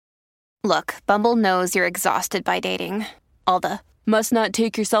Look, Bumble knows you're exhausted by dating. All the must not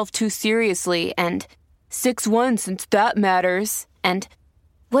take yourself too seriously and 6'1" since that matters. And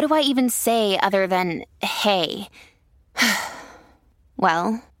what do I even say other than hey?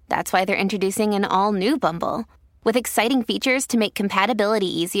 Well, that's why they're introducing an all-new Bumble with exciting features to make compatibility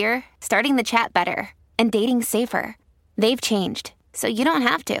easier, starting the chat better, and dating safer. They've changed, so you don't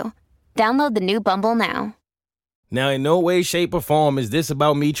have to. Download the new Bumble now. Now, in no way, shape, or form is this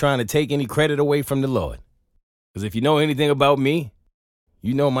about me trying to take any credit away from the Lord. Because if you know anything about me,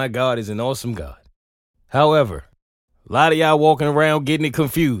 you know my God is an awesome God. However, a lot of y'all walking around getting it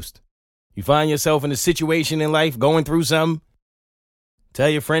confused. You find yourself in a situation in life, going through something, tell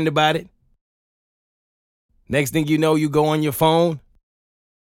your friend about it. Next thing you know, you go on your phone,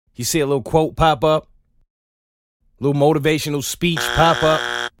 you see a little quote pop up, little motivational speech pop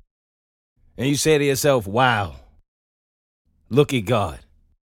up, and you say to yourself, wow, look at God.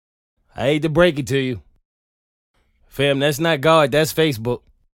 I hate to break it to you. Fam, that's not God, that's Facebook.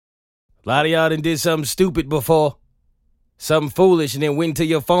 A lot of y'all done did something stupid before, something foolish, and then went to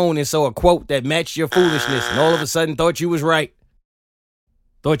your phone and saw a quote that matched your foolishness, and all of a sudden thought you was right.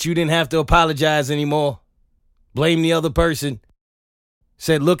 Thought you didn't have to apologize anymore. Blame the other person.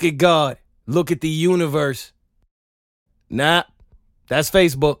 Said, look at God. Look at the universe. Nah, that's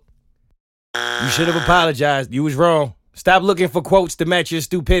Facebook. You should have apologized. You was wrong. Stop looking for quotes to match your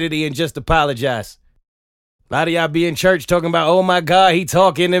stupidity and just apologize. A lot of y'all be in church talking about, oh my God, he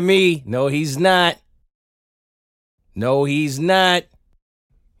talking to me. No, he's not. No, he's not.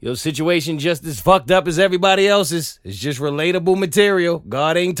 Your situation just as fucked up as everybody else's. It's just relatable material.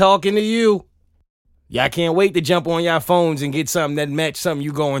 God ain't talking to you. Y'all can't wait to jump on y'all phones and get something that match something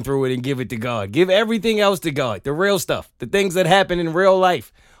you going through it and give it to God. Give everything else to God. The real stuff. The things that happen in real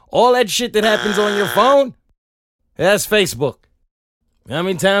life. All that shit that happens on your phone, that's Facebook. How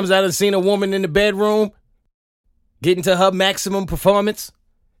many times I done seen a woman in the bedroom getting to her maximum performance,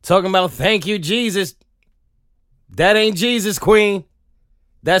 talking about thank you, Jesus. That ain't Jesus, queen.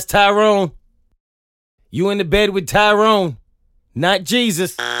 That's Tyrone. You in the bed with Tyrone, not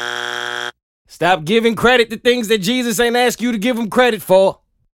Jesus. Stop giving credit to things that Jesus ain't asked you to give him credit for.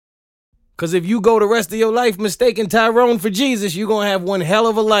 Because if you go the rest of your life mistaking Tyrone for Jesus, you're going to have one hell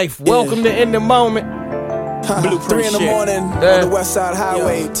of a life. Welcome to In the Moment. 3 in the morning on the West Side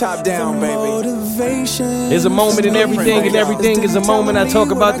Highway, top down, baby. There's a moment in everything, and everything is a moment. I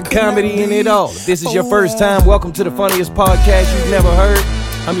talk about the comedy in it all. If this is your first time, welcome to the funniest podcast you've never heard.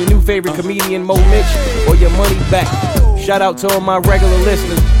 I'm your new favorite comedian, Mo Mitch, or your money back. Shout out to all my regular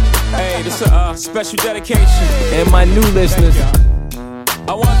listeners. Hey, this is a special dedication. And my new listeners.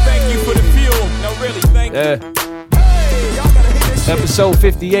 I want to thank you for the fuel. No, really, thank you. Episode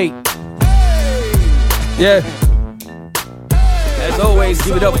 58. Yeah. As always,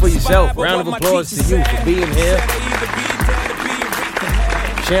 give it up for yourself. Round of applause to you for being here.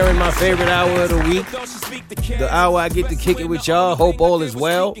 Sharing my favorite hour of the week. The hour I get to kick it with y'all. Hope all is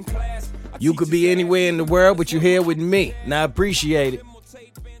well. You could be anywhere in the world, but you're here with me. And I appreciate it.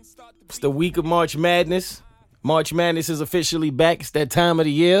 It's the week of March Madness. March Madness is officially back. It's that time of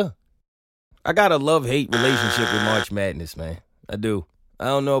the year. I got a love-hate relationship with March Madness, man. I do. I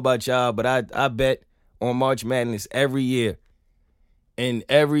don't know about y'all, but I bet on March Madness every year. And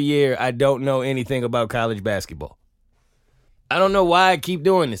every year, I don't know anything about college basketball. I don't know why I keep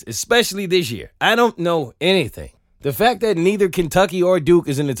doing this, especially this year. I don't know anything. The fact that neither Kentucky or Duke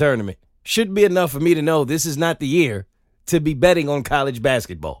is in the tournament should be enough for me to know this is not the year to be betting on college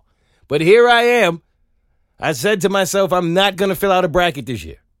basketball. But here I am. I said to myself, I'm not going to fill out a bracket this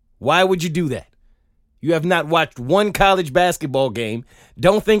year. Why would you do that? You have not watched one college basketball game.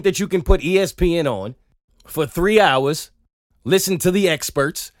 Don't think that you can put ESPN on for 3 hours, listen to the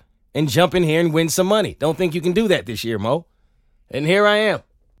experts, and jump in here and win some money. Don't think you can do that this year, Mo. And here I am.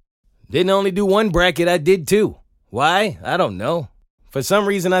 Didn't only do one bracket, I did 2. Why? I don't know. For some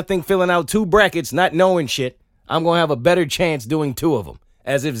reason, I think filling out 2 brackets, not knowing shit, I'm going to have a better chance doing 2 of them.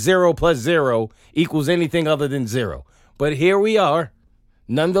 As if 0 plus 0 equals anything other than 0. But here we are.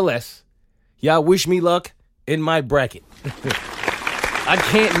 Nonetheless, y'all wish me luck in my bracket. I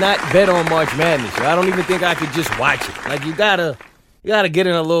can't not bet on March Madness. I don't even think I could just watch it. Like you gotta get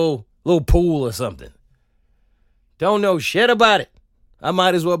in a little pool or something. Don't know shit about it. I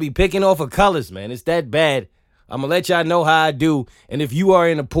might as well be picking off of colors, man. It's that bad. I'm gonna let y'all know how I do. And if you are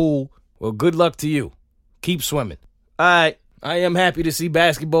in a pool, well, good luck to you. Keep swimming. All right. I am happy to see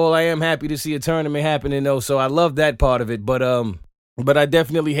basketball. I am happy to see a tournament happening, though. So I love that part of it. But I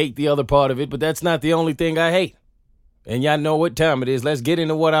definitely hate the other part of it. But that's not the only thing I hate. And y'all know what time it is. Let's get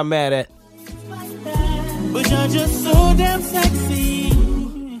into what I'm mad at. But you're just so damn sexy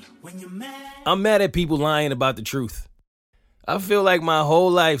when you're I'm mad at people lying about the truth. I feel like my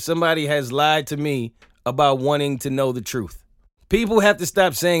whole life somebody has lied to me about wanting to know the truth. People have to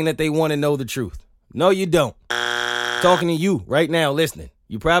stop saying that they want to know the truth. No, you don't. Talking to you right now, listening.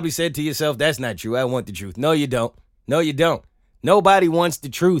 You probably said to yourself, that's not true. I want the truth. No, you don't. No, you don't. Nobody wants the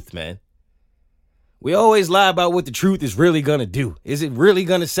truth, man. We always lie about what the truth is really going to do. Is it really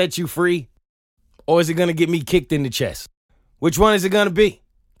going to set you free? Or is it going to get me kicked in the chest? Which one is it going to be?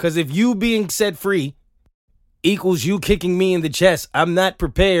 Because if you being set free equals you kicking me in the chest, I'm not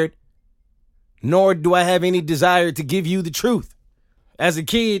prepared, nor do I have any desire to give you the truth. As a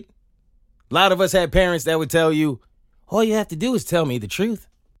kid, a lot of us had parents that would tell you, all you have to do is tell me the truth.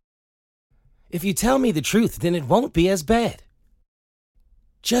 If you tell me the truth, then it won't be as bad.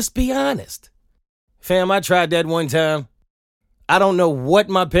 Just be honest. Fam, I tried that one time. I don't know what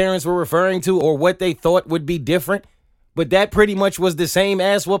my parents were referring to or what they thought would be different, but that pretty much was the same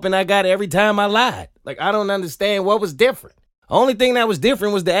ass whooping I got every time I lied. Like, I don't understand what was different. Only thing that was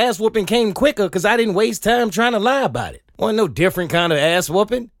different was the ass whooping came quicker because I didn't waste time trying to lie about it. Wasn't no different kind of ass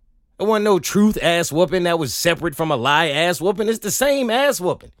whooping. There wasn't no truth ass whooping that was separate from a lie ass whooping. It's the same ass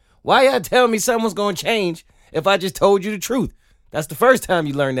whooping. Why y'all tell me something's going to change if I just told you the truth? That's the first time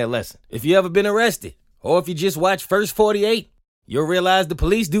you learned that lesson. If you ever been arrested, or if you just watch First 48, you'll realize the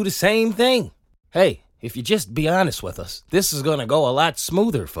police do the same thing. Hey, if you just be honest with us, this is going to go a lot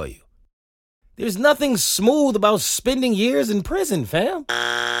smoother for you. There's nothing smooth about spending years in prison, fam.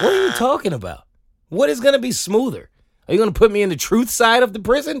 What are you talking about? What is going to be smoother? Are you going to put me in the truth side of the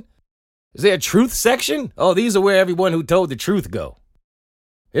prison? Is there a truth section? Oh, these are where everyone who told the truth go.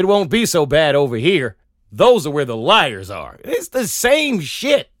 It won't be so bad over here. Those are where the liars are. It's the same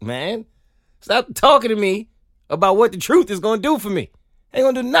shit, man. Stop talking to me about what the truth is going to do for me. Ain't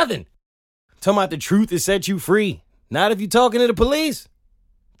going to do nothing. Talking about the truth is set you free. Not if you talking to the police.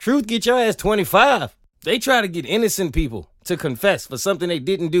 Truth get your ass 25. They try to get innocent people to confess for something they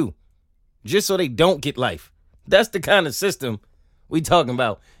didn't do, just so they don't get life. That's the kind of system we talking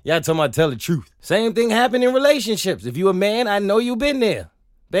about. Y'all talking about tell the truth. Same thing happened in relationships. If you a man, I know you been there.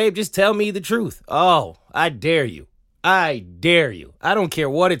 Babe, just tell me the truth. Oh, I dare you. I dare you. I don't care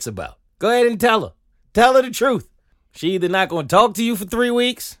what it's about. Go ahead and tell her. Tell her the truth. She either not going to talk to you for 3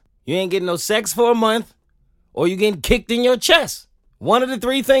 weeks, you ain't getting no sex for a month, or you getting kicked in your chest. One of the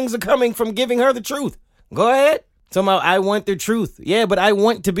 3 things are coming from giving her the truth. Go ahead. Talking about I want the truth. Yeah, but I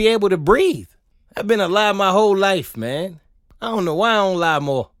want to be able to breathe. I've been a lie my whole life, man. I don't know why I don't lie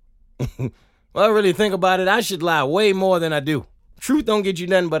more. When I really think about it, I should lie way more than I do. Truth don't get you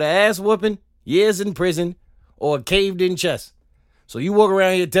nothing but an ass whooping, years in prison, or a caved in chest. So you walk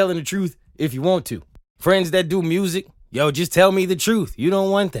around here telling the truth if you want to. Friends that do music, yo, just tell me the truth. You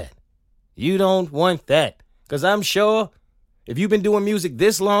don't want that. You don't want that. Because I'm sure if you've been doing music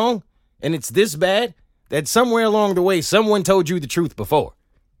this long and it's this bad, that somewhere along the way someone told you the truth before.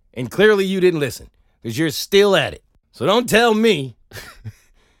 And clearly you didn't listen because you're still at it. So don't tell me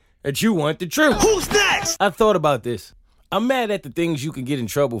that you want the truth. Who's next? I thought about this. I'm mad at the things you can get in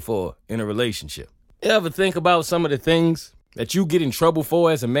trouble for in a relationship. You ever think about some of the things that you get in trouble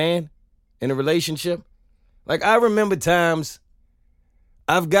for as a man in a relationship? Like, I remember times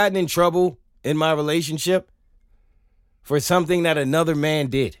I've gotten in trouble in my relationship for something that another man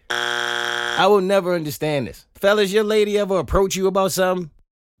did. I will never understand this. Fellas, your lady ever approach you about something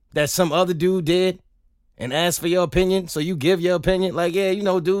that some other dude did and ask for your opinion? So you give your opinion, like, yeah, you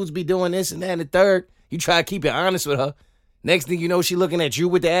know, dudes be doing this and that and the third. You try to keep it honest with her. Next thing you know, she looking at you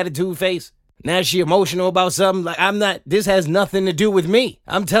with the attitude face. Now she emotional about something. Like, this has nothing to do with me.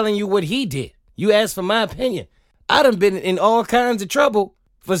 I'm telling you what he did. You asked for my opinion. I done been in all kinds of trouble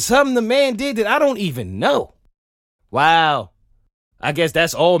for something the man did that I don't even know. Wow. I guess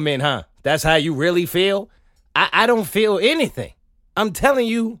that's all men, huh? That's how you really feel? I don't feel anything. I'm telling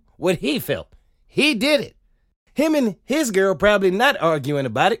you what he felt. He did it. Him and his girl probably not arguing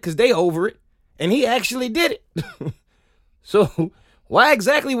about it because they over it. And he actually did it. So why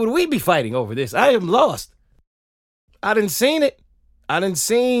exactly would we be fighting over this? I am lost. I done seen it. I done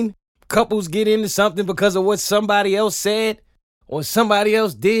seen couples get into something because of what somebody else said or somebody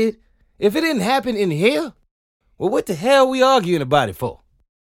else did. If it didn't happen in here, well, what the hell are we arguing about it for?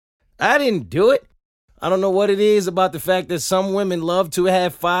 I didn't do it. I don't know what it is about the fact that some women love to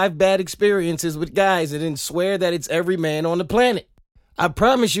have 5 bad experiences with guys and then swear that it's every man on the planet. I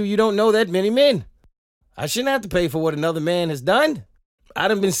promise you, you don't know that many men. I shouldn't have to pay for what another man has done. I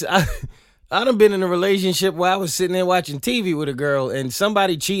done been in a relationship where I was sitting there watching TV with a girl and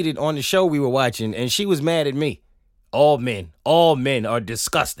somebody cheated on the show we were watching and she was mad at me. All men are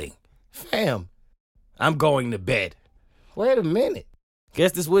disgusting. Fam, I'm going to bed. Wait a minute.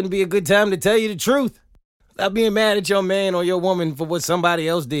 Guess this wouldn't be a good time to tell you the truth. Stop being mad at your man or your woman for what somebody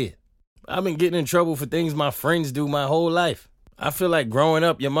else did. I've been getting in trouble for things my friends do my whole life. I feel like growing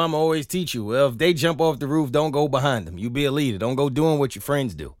up, your mama always teach you, well, if they jump off the roof, don't go behind them. You be a leader. Don't go doing what your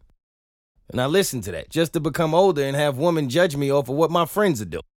friends do. And I listen to that just to become older and have women judge me off of what my friends are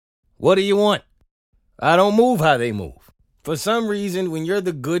doing. What do you want? I don't move how they move. For some reason, when you're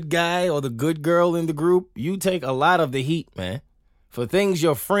the good guy or the good girl in the group, you take a lot of the heat, man, for things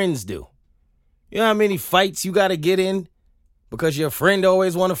your friends do. You know how many fights you got to get in because your friend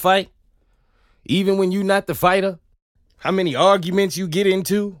always want to fight? Even when you're not the fighter? How many arguments you get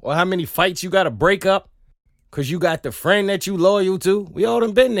into or how many fights you got to break up because you got the friend that you loyal to? We all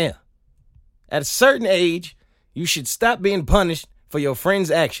done been there. At a certain age, you should stop being punished for your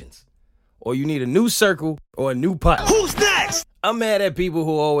friend's actions. Or you need a new circle or a new partner. Who's next? I'm mad at people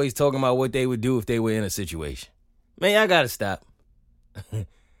who are always talking about what they would do if they were in a situation. Man, y'all got to stop. I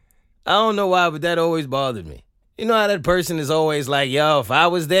don't know why, but that always bothered me. You know how that person is always like, yo, if I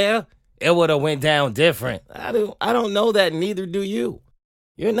was there, it would have went down different. I don't know that, neither do you.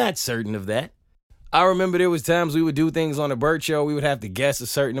 You're not certain of that. I remember there was times we would do things on the Burt Show. We would have to guess a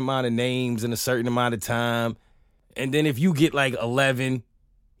certain amount of names in a certain amount of time. And then if you get like 11,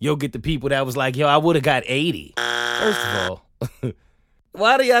 you'll get the people that was like, yo, I would have got 80. First of all,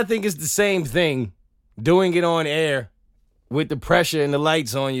 why do y'all think it's the same thing doing it on air with the pressure and the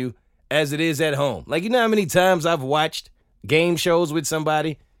lights on you as it is at home? Like, you know how many times I've watched game shows with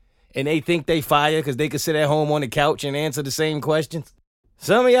somebody and they think they fire because they could sit at home on the couch and answer the same questions?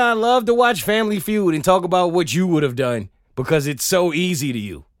 Some of y'all love to watch Family Feud and talk about what you would have done because it's so easy to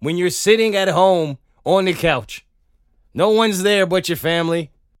you. When you're sitting at home on the couch, no one's there but your family.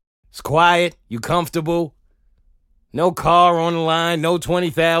 It's quiet, you're comfortable. No car on the line, no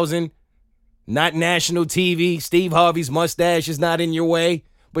 20,000. Not national TV. Steve Harvey's mustache is not in your way.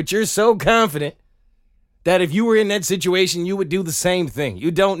 But you're so confident that if you were in that situation, you would do the same thing.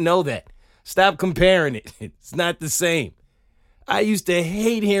 You don't know that. Stop comparing it. It's not the same. I used to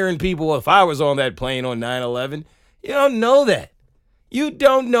hate hearing people, if I was on that plane on 9/11, you don't know that. You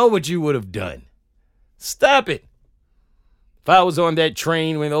don't know what you would have done. Stop it. If I was on that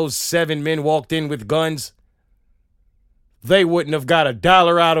train when those 7 men walked in with guns, they wouldn't have got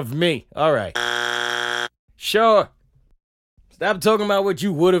 $1 out of me. All right. Sure. Stop talking about what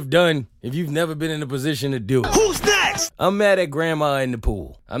you would have done if you've never been in a position to do it. Who's next? I'm mad at Grandma in the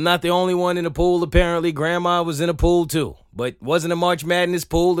pool. I'm not the only one in the pool, apparently. Grandma was in a pool, too. But it wasn't a March Madness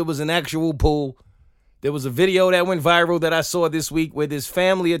pool. It was an actual pool. There was a video that went viral that I saw this week where this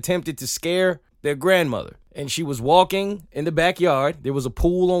family attempted to scare their grandmother. And she was walking in the backyard. There was a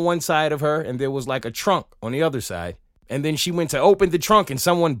pool on one side of her, and there was like a trunk on the other side. And then she went to open the trunk, and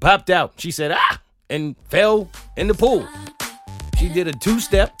someone popped out. She said, ah, and fell in the pool. She did a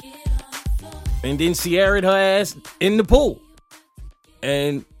 2-step, and then Sierra'd her ass in the pool.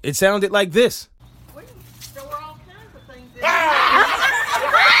 And it sounded like this. There were all kinds of things in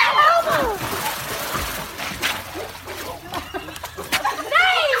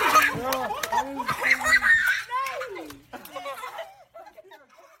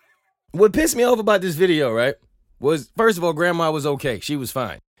What pissed me off about this video, right, was, first of all, Grandma was okay. She was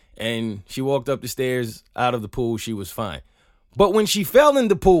fine. And she walked up the stairs out of the pool. She was fine. But when she fell in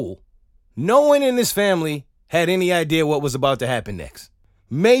the pool, no one in this family had any idea what was about to happen next.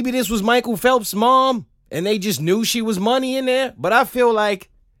 Maybe this was Michael Phelps' mom, and they just knew she was money in there. But I feel like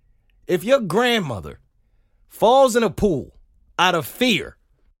if your grandmother falls in a pool out of fear,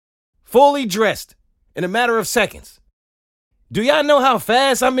 fully dressed, in a matter of seconds, do y'all know how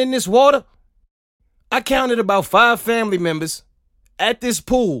fast I'm in this water? I counted about 5 family members at this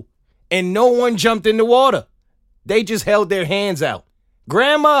pool, and no one jumped in the water. They just held their hands out.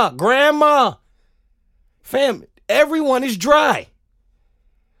 Grandma. Fam, everyone is dry.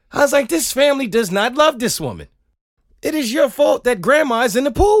 I was like, this family does not love this woman. It is your fault that Grandma is in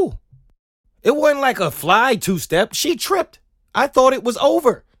the pool. It wasn't like a fly 2-step. She tripped. I thought it was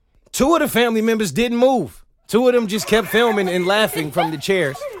over. 2 of the family members didn't move. 2 of them just kept filming and laughing from the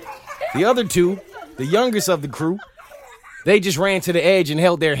chairs. The other 2, the youngest of the crew, they just ran to the edge and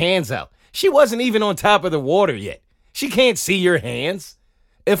held their hands out. She wasn't even on top of the water yet. She can't see your hands.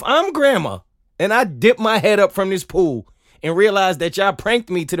 If I'm Grandma and I dip my head up from this pool and realize that y'all pranked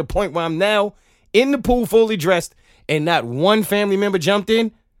me to the point where I'm now in the pool fully dressed and not one family member jumped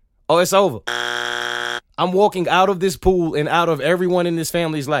in, oh, it's over. I'm walking out of this pool and out of everyone in this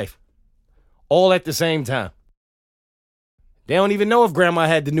family's life, all at the same time. They don't even know if Grandma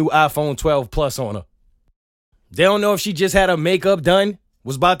had the new iPhone 12 Plus on her. They don't know if she just had her makeup done,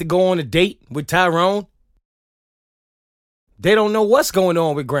 was about to go on a date with Tyrone. They don't know what's going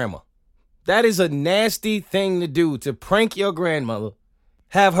on with grandma. That is a nasty thing to do, to prank your grandmother,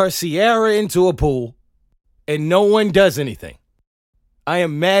 have her Sierra into a pool, and no one does anything. I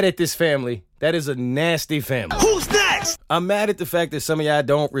am mad at this family. That is a nasty family. Who's next? I'm mad at the fact that some of y'all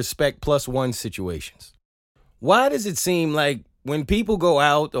don't respect +1 situations. Why does it seem like when people go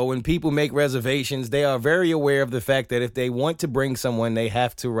out or when people make reservations, they are very aware of the fact that if they want to bring someone, they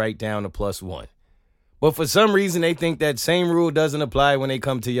have to write down a +1. But for some reason, they think that same rule doesn't apply when they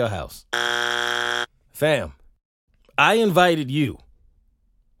come to your house. Fam, I invited you.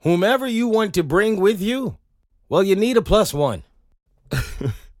 Whomever you want to bring with you, well, you need a +1.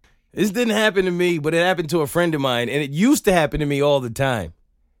 This didn't happen to me, but it happened to a friend of mine, and it used to happen to me all the time.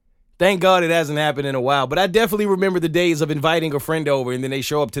 Thank God it hasn't happened in a while, but I definitely remember the days of inviting a friend over and then they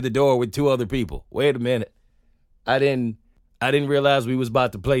show up to the door with 2 other people. Wait a minute. I didn't realize we was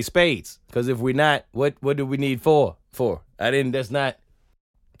about to play spades, because if we're not, what do we need for? That's not.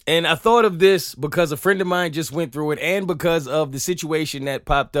 And I thought of this because a friend of mine just went through it, and because of the situation that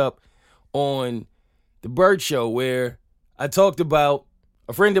popped up on the Bird Show, where I talked about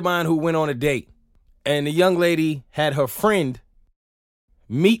a friend of mine who went on a date, and the young lady had her friend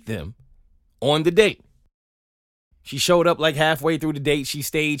meet them on the date. She showed up like halfway through the date. She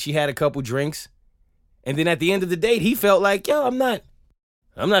stayed. She had a couple drinks. And then at the end of the date, he felt like, yo, I'm not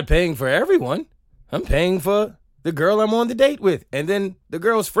paying for everyone. I'm paying for the girl I'm on the date with. And then the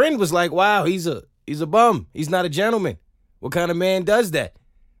girl's friend was like, wow, he's a bum. He's not a gentleman. What kind of man does that?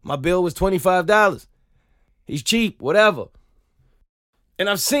 My bill was $25. He's cheap, whatever. And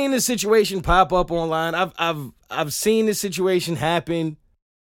I've seen this situation pop up online. I've seen this situation happen,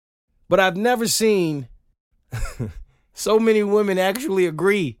 but I've never seen so many women actually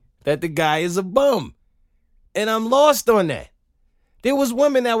agree that the guy is a bum. And I'm lost on that. There was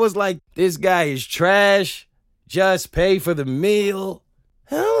women that was like, this guy is trash, just pay for the meal.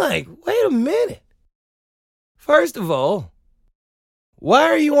 And I'm like, wait a minute. First of all, why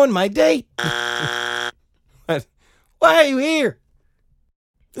are you on my date? Why are you here?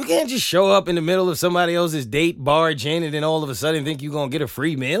 You can't just show up in the middle of somebody else's date, barge in, and then all of a sudden think you're going to get a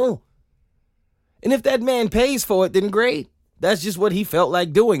free meal. And if that man pays for it, then great. That's just what he felt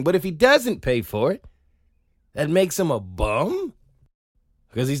like doing. But if he doesn't pay for it, that makes him a bum?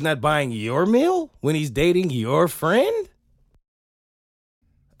 Because he's not buying your meal when he's dating your friend?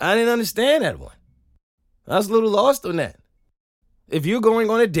 I didn't understand that one. I was a little lost on that. If you're going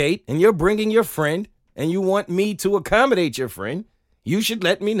on a date and you're bringing your friend and you want me to accommodate your friend, you should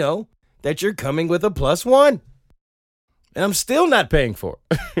let me know that you're coming with a +1. And I'm still not paying for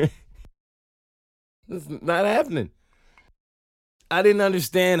it. It's not happening. I didn't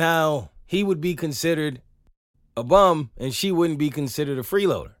understand how he would be considered a bum and she wouldn't be considered a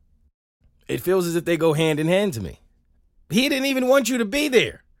freeloader. It feels as if they go hand in hand to me. He didn't even want you to be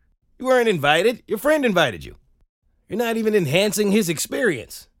there. You weren't invited. Your friend invited you. You're not even enhancing his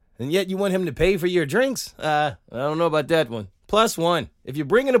experience. And yet you want him to pay for your drinks? I don't know about that one. +1. If you're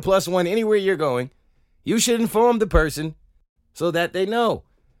bringing a +1 anywhere you're going, you should inform the person so that they know.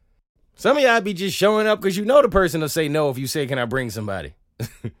 Some of y'all be just showing up because you know the person will say no if you say, can I bring somebody?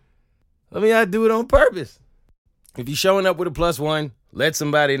 Some of y'all do it on purpose. If you're showing up with a +1, let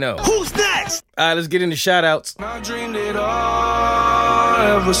somebody know. Who's next? All right, let's get into shout-outs. I dreamed it all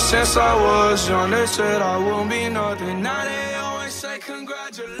ever since I was young. They said I won't be nothing. Now they always say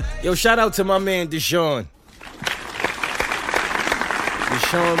congratulations. Yo, shout out to my man, Deshaun.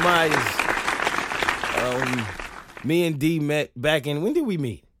 Deshaun Myers. Me and D met back in, when did we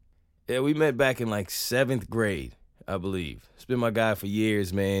meet? Yeah, we met back in like 7th grade, I believe. It's been my guy for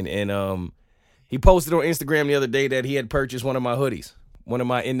years, man. And he posted on Instagram the other day that he had purchased one of my hoodies, one of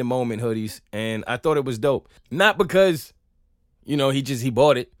my In the Moment hoodies. And I thought it was dope. Not because, he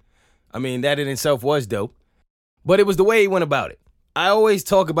bought it. I mean, that in itself was dope. But it was the way he went about it. I always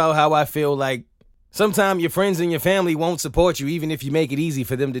talk about how I feel like sometimes your friends and your family won't support you even if you make it easy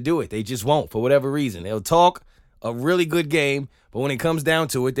for them to do it. They just won't for whatever reason. They'll talk a really good game, but when it comes down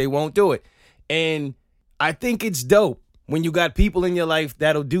to it, they won't do it. And I think it's dope when you got people in your life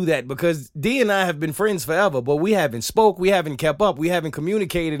that'll do that, because D and I have been friends forever, but we haven't spoke, we haven't kept up, we haven't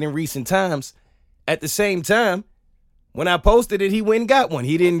communicated in recent times. At the same time, when I posted it, he went and got one.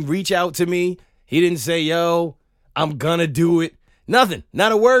 He didn't reach out to me. He didn't say, yo, I'm gonna do it. Nothing.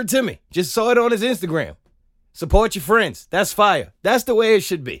 Not a word to me. Just saw it on his Instagram. Support your friends. That's fire. That's the way it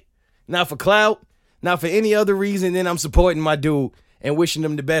should be. Not for clout, not for any other reason than I'm supporting my dude and wishing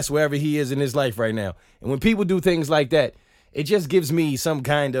him the best wherever he is in his life right now. And when people do things like that, it just gives me some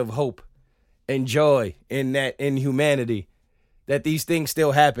kind of hope and joy in humanity that these things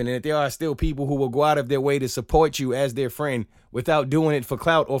still happen and that there are still people who will go out of their way to support you as their friend without doing it for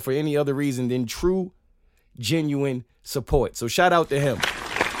clout or for any other reason than true, genuine support. So shout out to him.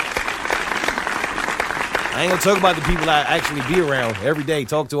 I ain't gonna talk about the people I actually be around every day,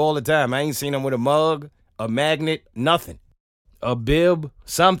 talk to all the time. I ain't seen them with a mug, a magnet, nothing. A bib,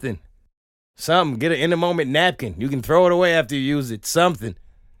 something. Something. Get an in-the-moment napkin. You can throw it away after you use it. Something.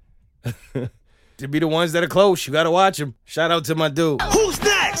 To be the ones that are close, you gotta watch them. Shout out to my dude. Who's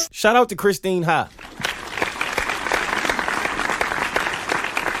next? Shout out to Christine Ha.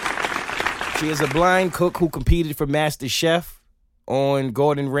 She is a blind cook who competed for Master Chef on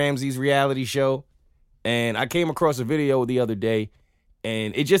Gordon Ramsay's reality show. And I came across a video the other day,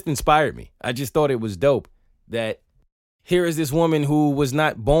 and it just inspired me. I just thought it was dope that here is this woman who was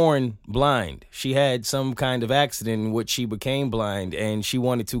not born blind. She had some kind of accident in which she became blind, and she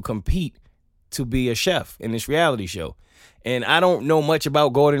wanted to compete to be a chef in this reality show. And I don't know much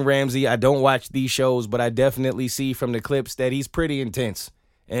about Gordon Ramsay. I don't watch these shows, but I definitely see from the clips that he's pretty intense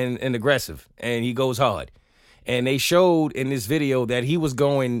and aggressive, and he goes hard. And they showed in this video that he was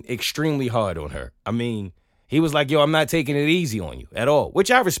going extremely hard on her. I mean, he was like, yo, I'm not taking it easy on you at all, which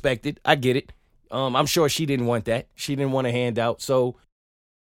I respected. I get it. I'm sure she didn't want that. She didn't want a handout. So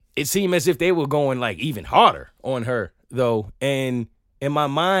it seemed as if they were going like even harder on her, though. And in my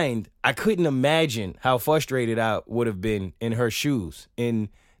mind, I couldn't imagine how frustrated I would have been in her shoes in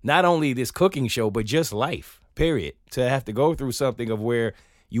not only this cooking show, but just life, period. To have to go through something of where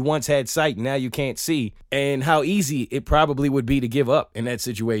you once had sight, now you can't see, and how easy it probably would be to give up in that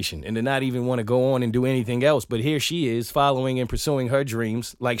situation and to not even want to go on and do anything else. But here she is following and pursuing her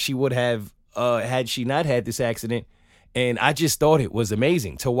dreams like she would have had she not had this accident. And I just thought it was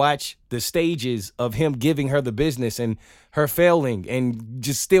amazing to watch the stages of him giving her the business and her failing and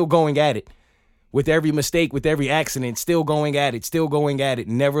just still going at it with every mistake, with every accident, still going at it,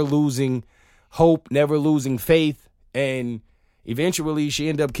 never losing hope, never losing faith. And eventually, she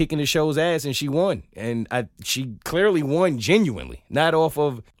ended up kicking the show's ass, and she won. And she clearly won genuinely, not off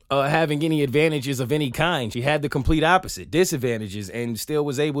of having any advantages of any kind. She had the complete opposite, disadvantages, and still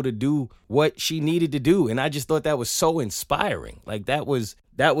was able to do what she needed to do. And I just thought that was so inspiring. Like, that was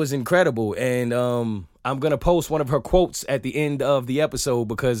incredible. And I'm going to post one of her quotes at the end of the episode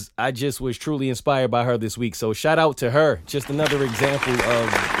because I just was truly inspired by her this week. So shout out to her. Just another example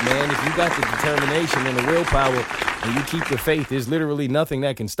of, man, if you got the determination and the willpower and you keep the faith, there's literally nothing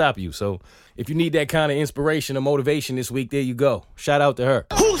that can stop you. So if you need that kind of inspiration or motivation this week, there you go. Shout out to her.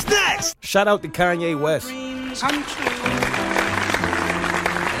 Who's next? Shout out to Kanye West.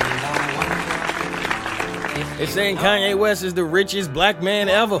 It's saying Kanye West is the richest black man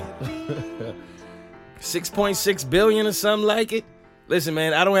ever. 6.6 billion or something like it. Listen,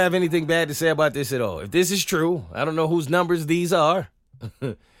 man, I don't have anything bad to say about this at all. If this is true, I don't know whose numbers these are,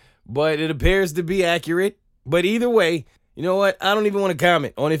 but it appears to be accurate. But either way, you know what? I don't even want to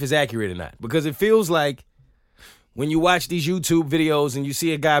comment on if it's accurate or not, because it feels like when you watch these YouTube videos and you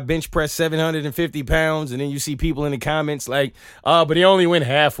see a guy bench press 750 pounds and then you see people in the comments like, oh, but he only went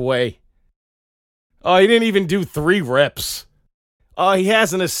halfway. Oh, he didn't even do 3 reps. Oh, he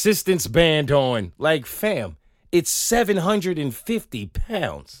has an assistance band on. Like, fam, it's 750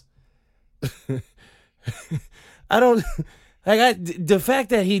 pounds. The fact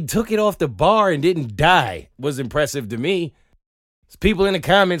that he took it off the bar and didn't die was impressive to me. There's people in the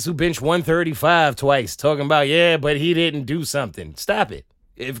comments who bench 135 twice talking about, yeah, but he didn't do something. Stop it.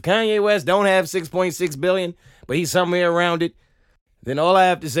 If Kanye West don't have 6.6 billion, but he's somewhere around it, then all I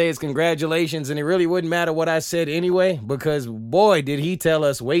have to say is congratulations, and it really wouldn't matter what I said anyway, because boy, did he tell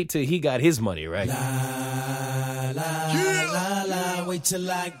us, wait till he got his money right. La, la, la, la, wait till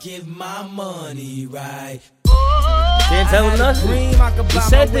I get my money right. Can't tell him nothing. He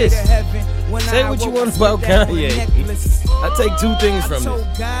said this. Say what you want about Kanye. I take 2 things from this.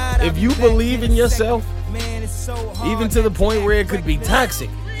 If you believe in yourself, even to the point where it could be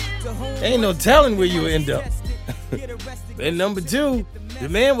toxic, ain't no telling where you end up. And number 2, the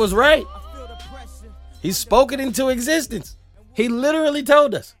man was right. He spoke it into existence. He literally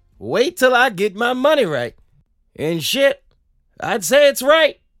told us, wait till I get my money right. And shit, I'd say it's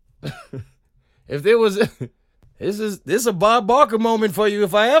right. If there was... This is a Bob Barker moment for you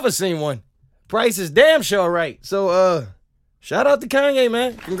if I ever seen one. Price is damn sure right. So, shout out to Kanye,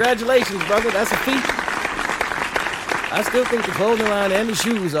 man. Congratulations, brother. That's a feat. I still think the clothing line and the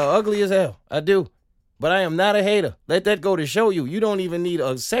shoes are ugly as hell. I do. But I am not a hater. Let that go to show you. You don't even need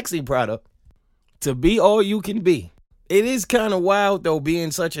a sexy product to be all you can be. It is kind of wild, though,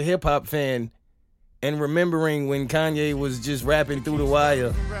 being such a hip-hop fan and remembering when Kanye was just rapping through the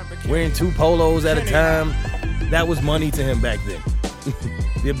wire, wearing 2 polos at a time, That was money to him back then.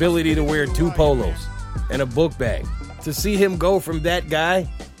 The ability to wear 2 polos and a book bag. To see him go from that guy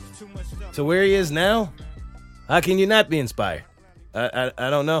to where he is now, how can you not be inspired? I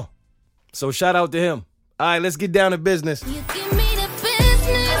don't know. So shout out to him. All right, let's get down to business. You give me the business,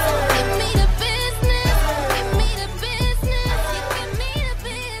 give me the business, give me the business, you give me the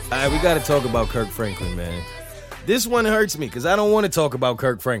business. All right, we got to talk about Kirk Franklin, man. This one hurts me because I don't want to talk about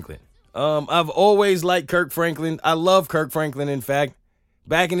Kirk Franklin. I've always liked Kirk Franklin. I love Kirk Franklin, in fact.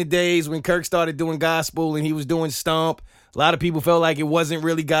 Back in the days when Kirk started doing gospel and he was doing stomp, a lot of people felt like it wasn't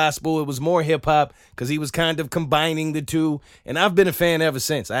really gospel. It was more hip-hop because he was kind of combining the two. And I've been a fan ever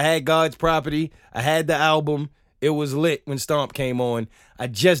since. I had God's Property. I had the album. It was lit when Stomp came on. I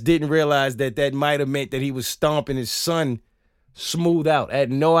just didn't realize that might have meant that he was stomping his son smooth out. I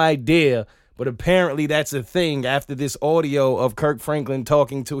had no idea. But apparently that's a thing after this audio of Kirk Franklin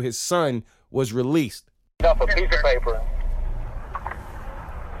talking to his son was released. Up a piece of paper.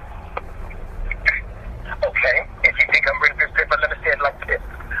 Okay, if you think I'm reading this paper, let me say it like this.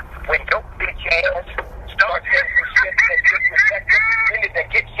 When your bitch ass starts saying some shit that's disrespectful, you need to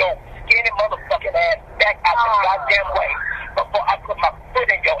get your skinny motherfucking ass back out the goddamn way before I put my foot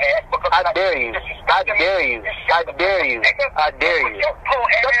in your ass. Because I dare you. I dare you. I dare you. I dare you.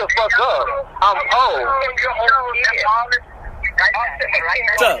 Shut the fuck up. I'm old. What's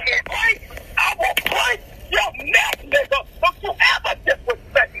up? I will punch your neck, nigga. Don't you ever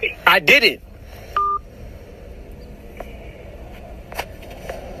disrespect me. I did it.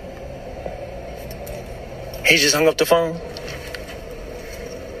 He just hung up the phone.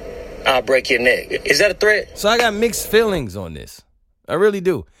 I'll break your neck. Is that a threat? So I got mixed feelings on this. I really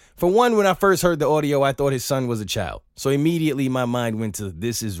do. For one, when I first heard the audio, I thought his son was a child. So immediately my mind went to,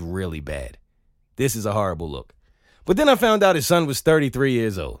 this is really bad. This is a horrible look. But then I found out his son was 33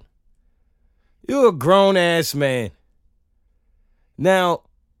 years old. You're a grown-ass man. Now,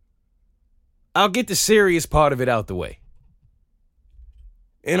 I'll get the serious part of it out the way.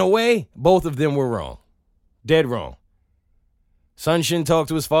 In a way, both of them were wrong. Dead wrong. Son shouldn't talk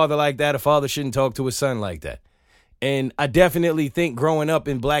to his father like that. A father shouldn't talk to his son like that. And I definitely think growing up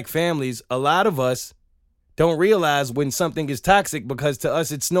in black families, a lot of us don't realize when something is toxic because to us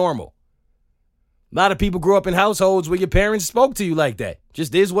it's normal. A lot of people grew up in households where your parents spoke to you like that.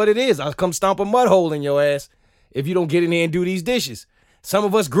 Just is what it is. I'll come stomp a mud hole in your ass if you don't get in here and do these dishes. Some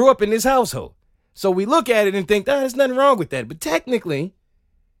of us grew up in this household. So we look at it and think, there's nothing wrong with that. But technically,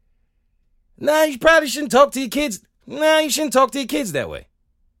 you probably shouldn't talk to your kids. You shouldn't talk to your kids that way.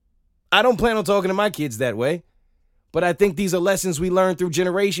 I don't plan on talking to my kids that way. But I think these are lessons we learn through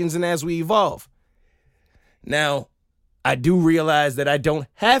generations and as we evolve. Now, I do realize that I don't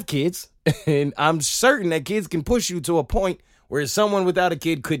have kids. And I'm certain that kids can push you to a point where someone without a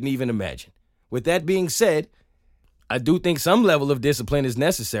kid couldn't even imagine. With that being said, I do think some level of discipline is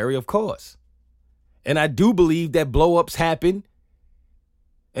necessary, of course. And I do believe that blow-ups happen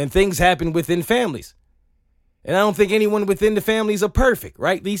and things happen within families. And I don't think anyone within the families are perfect,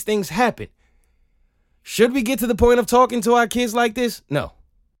 right? These things happen. Should we get to the point of talking to our kids like this? No.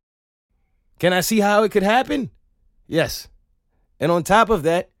 Can I see how it could happen? Yes. And on top of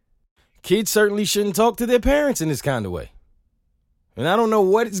that, kids certainly shouldn't talk to their parents in this kind of way. And I don't know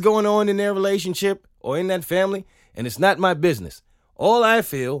what is going on in their relationship or in that family, and it's not my business. All I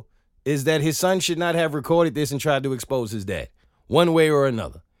feel is that his son should not have recorded this and tried to expose his dad, one way or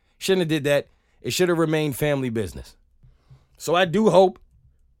another. Shouldn't have did that. It should have remained family business. So I do hope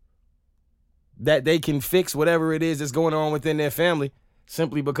that they can fix whatever it is that's going on within their family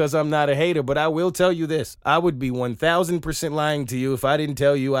simply because I'm not a hater. But I will tell you this. I would be 1,000% lying to you if I didn't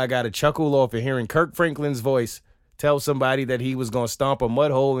tell you I got a chuckle off of hearing Kirk Franklin's voice tell somebody that he was going to stomp a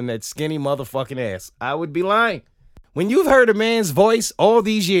mud hole in that skinny motherfucking ass. I would be lying. When you've heard a man's voice all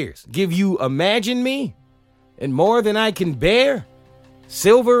these years give you Imagine Me and More Than I Can Bear,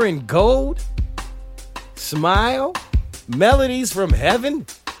 Silver and Gold, Smile, Melodies from Heaven,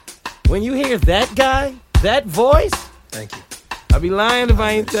 when you hear that guy, that voice, Thank you. I'd be lying if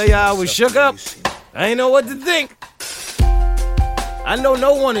I ain't tell you I was shook up. I ain't know what to think. I know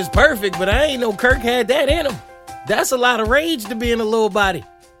no one is perfect, but I ain't know Kirk had that in him. That's a lot of rage to be in a little body.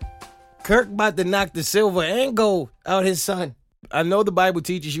 Kirk about to knock the silver and gold out his son. I know the Bible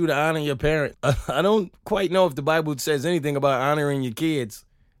teaches you to honor your parent. I don't quite know if the Bible says anything about honoring your kids.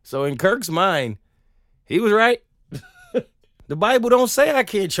 So in Kirk's mind, he was right. The Bible don't say I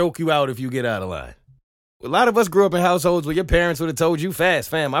can't choke you out if you get out of line. A lot of us grew up in households where your parents would have told you fast,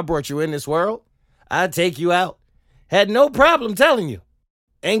 fam, I brought you in this world. I'd take you out. Had no problem telling you.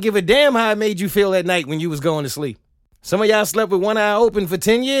 Ain't give a damn how it made you feel at night when you was going to sleep. Some of y'all slept with one eye open for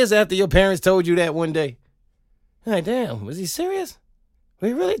 10 years after your parents told you that one day. Like, damn, was he serious? Would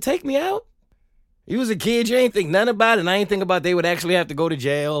he really take me out? You was a kid, you ain't think nothing about it, and I ain't think about they would actually have to go to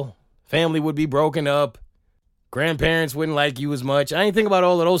jail. Family would be broken up. Grandparents wouldn't like you as much. I ain't think about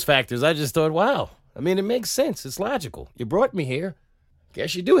all of those factors. I just thought, wow. I mean, it makes sense. It's logical. You brought me here.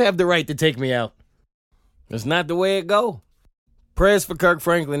 Guess you do have the right to take me out. That's not the way it go. Prayers for Kirk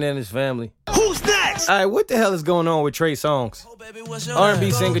Franklin and his family. Who's next? All right, what the hell is going on with Trey Songz?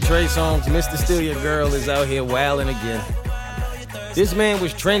 R&B singer Trey Songz, Mr. Steal Your Girl, is out here wilding again. This man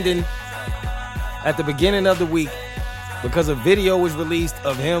was trending at the beginning of the week because a video was released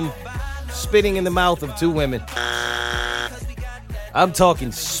of him spitting in the mouth of 2 women. I'm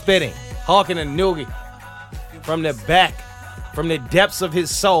talking spitting, hawking a noogie from the back, from the depths of his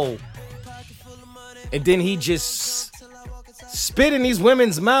soul. And then he just spit in these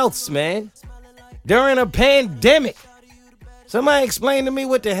women's mouths, man, during a pandemic. Somebody explain to me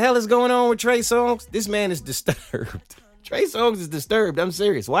what the hell is going on with Trey Songz. This man is disturbed. Trey Songz is disturbed. I'm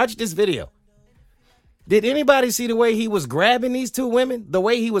serious. Watch this video. Did anybody see the way he was grabbing these 2 women? The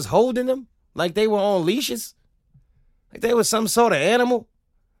way he was holding them? Like they were on leashes? Like they were some sort of animal?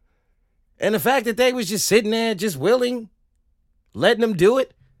 And the fact that they was just sitting there, just willing, letting them do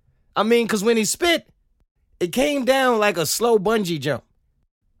it? I mean, because when he spit, it came down like a slow bungee jump.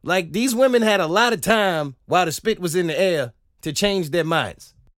 Like these women had a lot of time while the spit was in the air to change their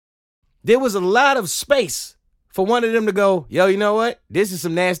minds. There was a lot of space for one of them to go, yo, you know what? This is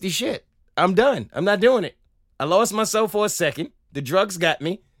some nasty shit. I'm done. I'm not doing it. I lost myself for a second. The drugs got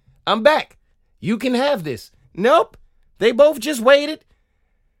me. I'm back. You can have this. Nope. They both just waited.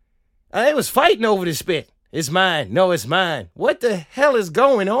 They was fighting over the spit. It's mine. No, it's mine. What the hell is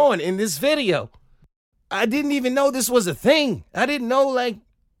going on in this video? I didn't even know this was a thing. I didn't know, like,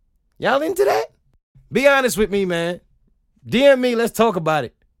 y'all into that? Be honest with me, man. DM me. Let's talk about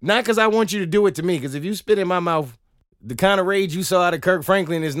it. Not because I want you to do it to me, because if you spit in my mouth, the kind of rage you saw out of Kirk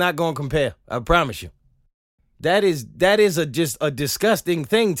Franklin is not going to compare. I promise you. That is just a disgusting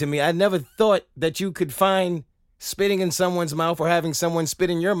thing to me. I never thought that you could find spitting in someone's mouth or having someone spit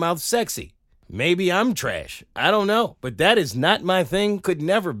in your mouth sexy. Maybe I'm trash. I don't know. But that is not my thing. Could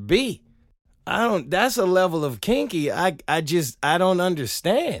never be. That's a level of kinky I don't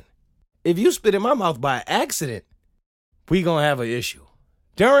understand. If you spit in my mouth by accident, we gonna have an issue.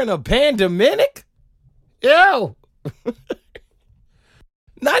 During a pandemic? Yo!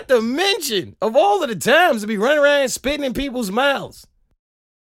 Not to mention, of all of the times to be running around spitting in people's mouths.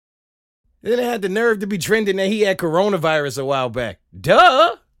 Then it had the nerve to be trending that he had coronavirus a while back.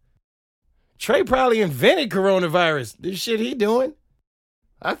 Duh! Trey probably invented coronavirus. This shit he doing.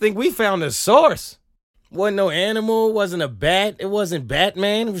 I think we found the source. Wasn't no animal, wasn't a bat, it wasn't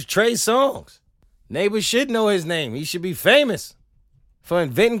Batman, it was Trey Songz. Neighbors should know his name. He should be famous for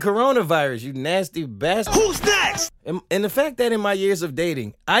inventing coronavirus, you nasty bastard. Who's next? And the fact that in my years of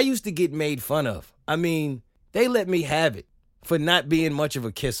dating, I used to get made fun of. I mean, they let me have it for not being much of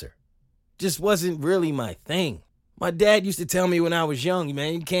a kisser. Just wasn't really my thing. My dad used to tell me when I was young,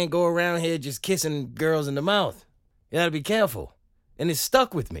 man, you can't go around here just kissing girls in the mouth. You gotta be careful. And it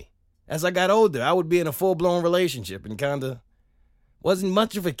stuck with me. As I got older, I would be in a full-blown relationship and kinda wasn't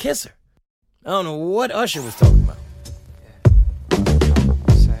much of a kisser. I don't know what Usher was talking about.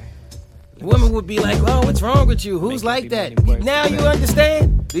 Women would be like, oh, what's wrong with you? Who's like that? Now you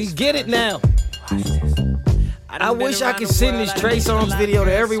understand? You get it now. I wish I could send this Trey Songz video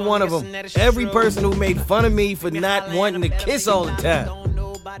to every one of them. Every person who made fun of me for not wanting to kiss all the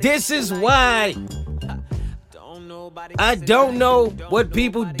time. This is why I don't know what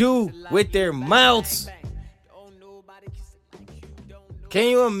people do with their mouths. Can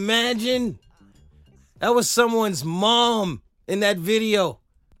you imagine? That was someone's mom in that video.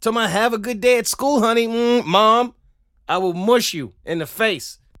 Told me, have a good day at school, honey. Mom, I will mush you in the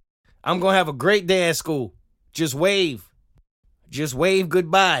face. I'm going to have a great day at school. Just wave. Just wave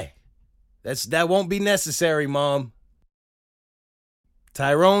goodbye. That won't be necessary, Mom.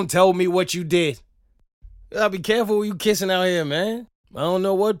 Tyrone told me what you did. You gotta be careful who you kissing out here, man. I don't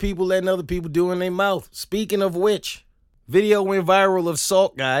know what people letting other people do in their mouth. Speaking of which, video went viral of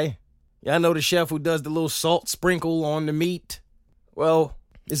Salt Guy. Y'all know the chef who does the little salt sprinkle on the meat? Well,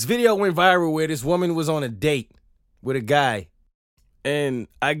 this video went viral where this woman was on a date with a guy. And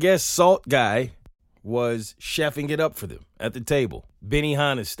I guess Salt Guy was chefing it up for them at the table.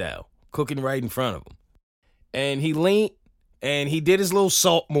 Benihana style. Cooking right in front of him. And he leaned and he did his little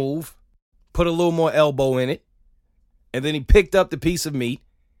salt move. Put a little more elbow in it. And then he picked up the piece of meat.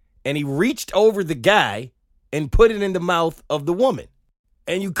 And he reached over the guy and put it in the mouth of the woman.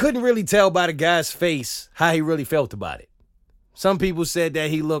 And you couldn't really tell by the guy's face how he really felt about it. Some people said that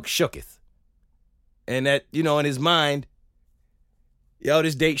he looked shooketh. And that, in his mind,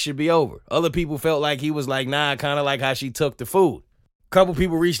 this date should be over. Other people felt like he was like, nah, kind of like how she took the food. A couple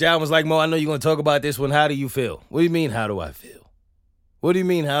people reached out and was like, Mo, I know you're going to talk about this one. How do you feel? What do you mean, how do I feel? What do you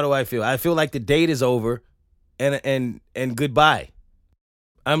mean, how do I feel? I feel like the date is over and goodbye.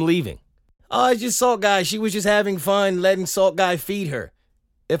 I'm leaving. Oh, it's just Salt Guy. She was just having fun letting Salt Guy feed her.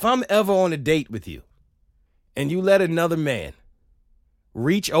 If I'm ever on a date with you and you let another man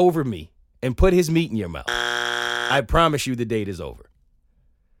reach over me and put his meat in your mouth, I promise you the date is over.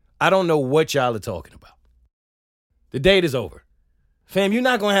 I don't know what y'all are talking about. The date is over. Fam, you're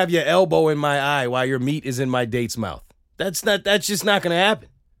not going to have your elbow in my eye while your meat is in my date's mouth. That's just not going to happen.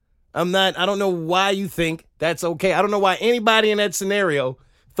 I don't know why you think that's okay. I don't know why anybody in that scenario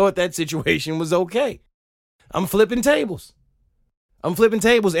thought that situation was okay. I'm flipping tables. And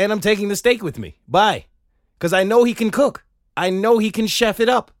I'm taking the steak with me. Bye. Because I know he can cook. I know he can chef it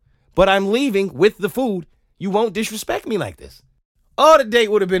up. But I'm leaving with the food. You won't disrespect me like this. Oh, the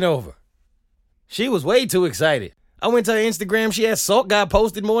date would have been over. She was way too excited. I went to her Instagram. She had Salt Guy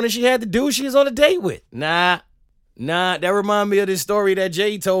posted more than she had the dude she was on a date with. Nah, that remind me of this story that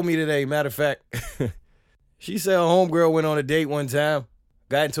Jay told me today, matter of fact. She said her homegirl went on a date one time,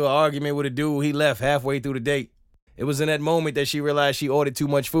 got into an argument with a dude. He left halfway through the date. It was in that moment that she realized she ordered too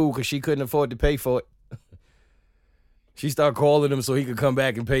much food because she couldn't afford to pay for it. She started calling him so he could come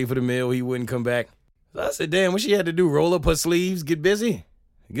back and pay for the meal. He wouldn't come back. So I said, damn, what she had to do? Roll up her sleeves, get busy,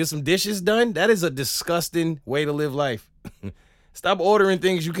 get some dishes done? That is a disgusting way to live life. Stop ordering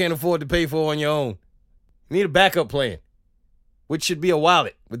things you can't afford to pay for on your own. You need a backup plan, which should be a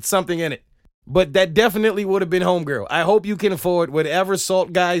wallet with something in it. But that definitely would have been homegirl. I hope you can afford whatever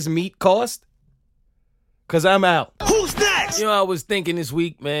Salt Guy's meat cost, because I'm out. Who's next? I was thinking this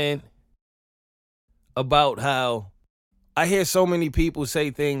week, man, about how I hear so many people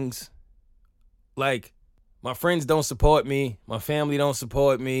say things like, my friends don't support me, my family don't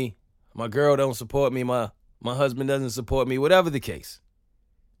support me, my girl don't support me, my husband doesn't support me, whatever the case.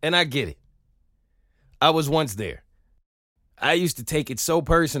 And I get it. I was once there. I used to take it so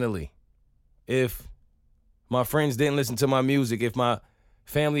personally if my friends didn't listen to my music, if my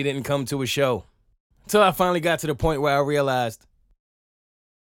family didn't come to a show. Until I finally got to the point where I realized,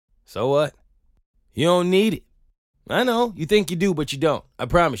 so what? You don't need it. I know, you think you do, but you don't. I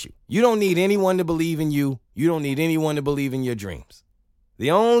promise you. You don't need anyone to believe in you. You don't need anyone to believe in your dreams.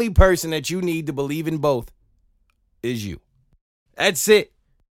 The only person that you need to believe in both is you. That's it.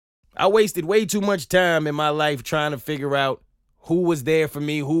 I wasted way too much time in my life trying to figure out who was there for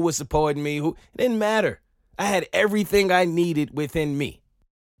me, who was supporting me. It didn't matter. I had everything I needed within me.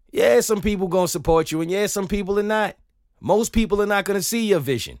 Yeah, some people going to support you, and yeah, some people are not. Most people are not going to see your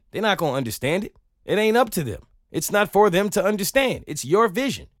vision. They're not going to understand it. It ain't up to them. It's not for them to understand. It's your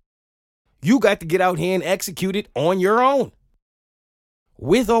vision. You got to get out here and execute it on your own,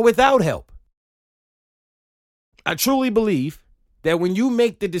 with or without help. I truly believe that when you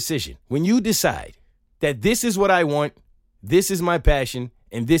make the decision, when you decide that this is what I want, this is my passion,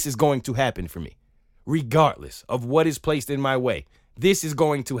 and this is going to happen for me, regardless of what is placed in my way, this is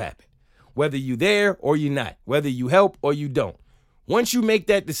going to happen. Whether you're there or you're not, whether you help or you don't. Once you make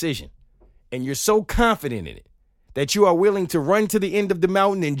that decision and you're so confident in it that you are willing to run to the end of the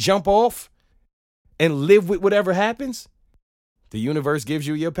mountain and jump off and live with whatever happens, the universe gives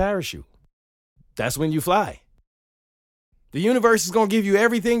you your parachute. That's when you fly. The universe is going to give you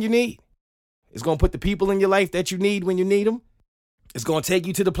everything you need. It's going to put the people in your life that you need when you need them. It's going to take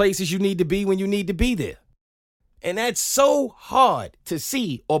you to the places you need to be when you need to be there. And that's so hard to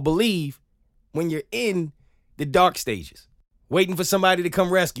see or believe when you're in the dark stages, waiting for somebody to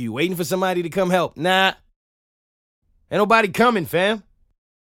come rescue you, waiting for somebody to come help. Nah, ain't nobody coming, fam.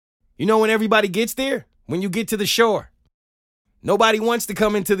 You know when everybody gets there? When you get to the shore. Nobody wants to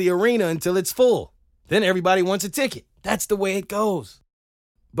come into the arena until it's full. Then everybody wants a ticket. That's the way it goes.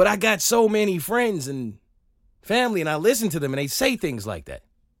 But I got so many friends and family, and I listen to them, and they say things like that.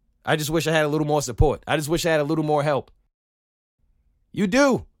 I just wish I had a little more support. I just wish I had a little more help. You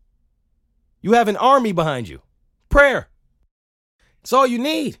do. You have an army behind you. Prayer. It's all you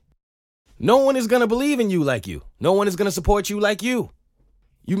need. No one is going to believe in you like you. No one is going to support you like you.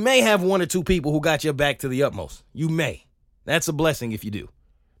 You may have one or two people who got your back to the utmost. You may. That's a blessing if you do.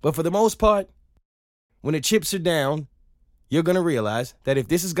 But for the most part, when the chips are down, you're going to realize that if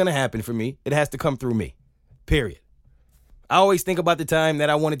this is going to happen for me, it has to come through me. Period. I always think about the time that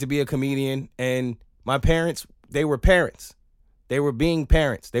I wanted to be a comedian, and my parents, they were parents. They were being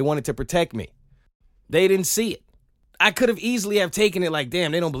parents. They wanted to protect me. They didn't see it. I could have easily have taken it like,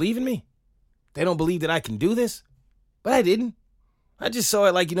 damn, they don't believe in me. They don't believe that I can do this. But I didn't. I just saw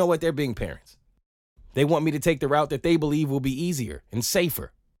it like, you know what, they're being parents. They want me to take the route that they believe will be easier and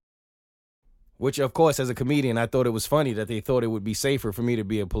safer. Which, of course, as a comedian, I thought it was funny that they thought it would be safer for me to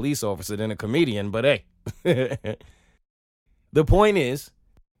be a police officer than a comedian, but hey. The point is,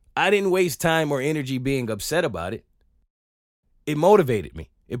 I didn't waste time or energy being upset about it. It motivated me.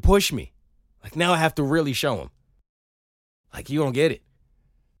 It pushed me. Like, now I have to really show them. Like, you don't get it.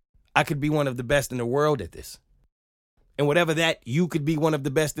 I could be one of the best in the world at this. And whatever that you could be one of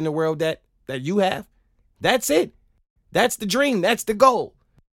the best in the world that you have, that's it. That's the dream. That's the goal.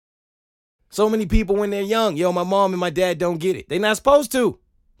 So many people when they're young, my mom and my dad don't get it. They're not supposed to.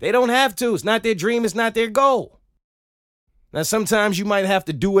 They don't have to. It's not their dream. It's not their goal. Now, sometimes you might have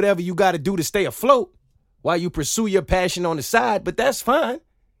to do whatever you got to do to stay afloat while you pursue your passion on the side, but that's fine.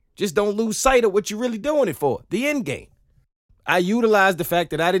 Just don't lose sight of what you're really doing it for, the end game. I utilized the fact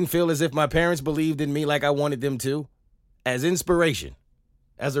that I didn't feel as if my parents believed in me like I wanted them to, as inspiration,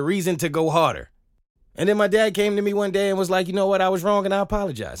 as a reason to go harder. And then my dad came to me one day and was like, you know what, I was wrong and I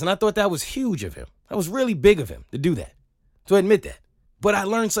apologize. And I thought that was huge of him. That was really big of him to do that, to admit that. But I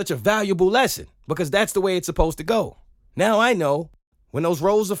learned such a valuable lesson because that's the way it's supposed to go. Now I know when those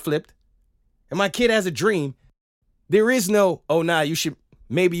roles are flipped and my kid has a dream, there is no,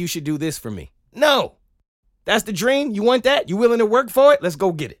 maybe you should do this for me. No, that's the dream. You want that? You willing to work for it? Let's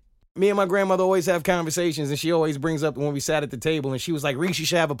go get it. Me and my grandmother always have conversations and she always brings up when we sat at the table and she was like, Reese, you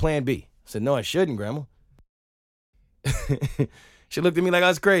should have a plan B. I said, no, I shouldn't, Grandma. She looked at me like I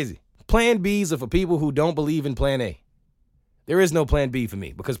was crazy. Plan Bs are for people who don't believe in plan A. There is no plan B for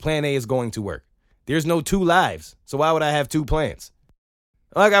me because plan A is going to work. There's no two lives, so why would I have two plans?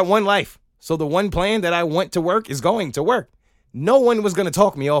 I got one life, so the one plan that I want to work is going to work. No one was going to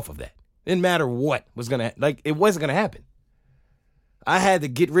talk me off of that. Didn't matter what was going to, it wasn't going to happen. I had the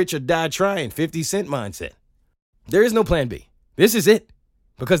get rich or die trying 50 Cent mindset. There is no plan B. This is it,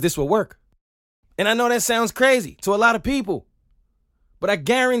 because this will work. And I know that sounds crazy to a lot of people, but I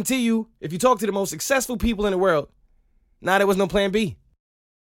guarantee you, if you talk to the most successful people in the world, there was no plan B.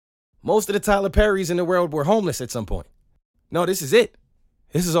 Most of the Tyler Perrys in the world were homeless at some point. No, this is it.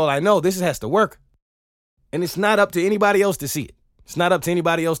 This is all I know. This has to work. And it's not up to anybody else to see it. It's not up to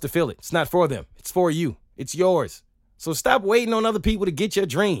anybody else to feel it. It's not for them. It's for you. It's yours. So stop waiting on other people to get your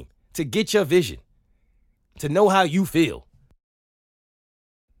dream, to get your vision, to know how you feel,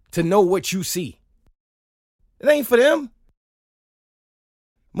 to know what you see. It ain't for them.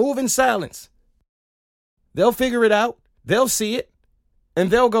 Move in silence. They'll figure it out. They'll see it. And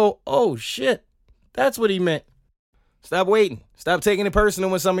they'll go, oh, shit, that's what he meant. Stop waiting. Stop taking it personal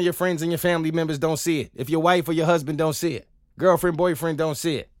when some of your friends and your family members don't see it. If your wife or your husband don't see it. Girlfriend, boyfriend don't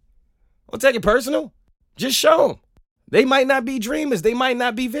see it. Don't take it personal. Just show them. They might not be dreamers. They might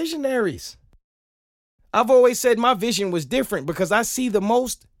not be visionaries. I've always said my vision was different because I see the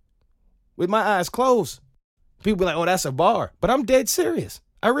most with my eyes closed. People be like, oh, that's a bar. But I'm dead serious.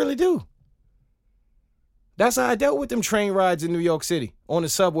 I really do. That's how I dealt with them train rides in New York City, on the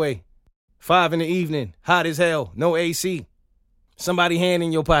subway, 5 p.m, hot as hell, no AC, somebody hand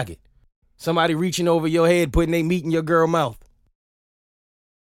in your pocket, somebody reaching over your head, putting their meat in your girl mouth.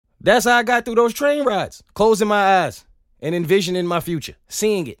 That's how I got through those train rides, closing my eyes and envisioning my future,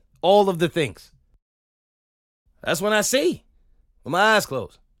 seeing it, all of the things. That's when I see, with my eyes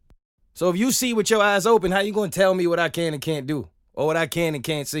closed. So if you see with your eyes open, how you going to tell me what I can and can't do, or what I can and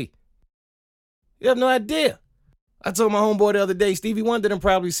can't see? You have no idea. I told my homeboy the other day, Stevie Wonder done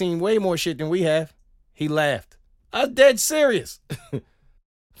probably seen way more shit than we have. He laughed. I was dead serious.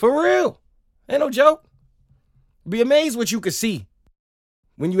 For real. Ain't no joke. Be amazed what you could see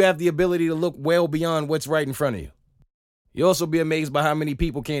when you have the ability to look well beyond what's right in front of you. You'll also be amazed by how many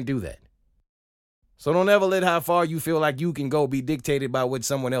people can't do that. So don't ever let how far you feel like you can go be dictated by what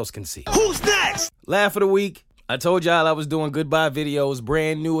someone else can see. Who's next? Laugh of the week. I told y'all I was doing goodbye videos,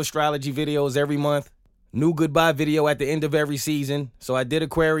 brand new astrology videos every month. New goodbye video at the end of every season. So I did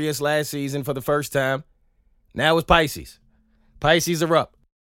Aquarius last season for the first time. Now it's Pisces. Pisces are up.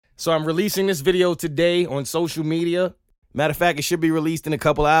 So I'm releasing this video today on social media. Matter of fact, it should be released in a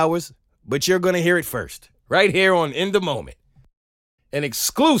couple hours, but you're going to hear it first. Right here on In the Moment. An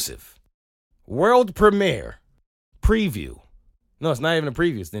exclusive world premiere preview. No, it's not even a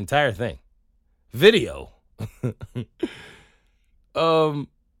preview. It's the entire thing. Video. Man,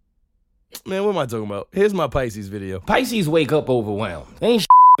 what am I talking about? Here's my Pisces video. Pisces wake up overwhelmed. Ain't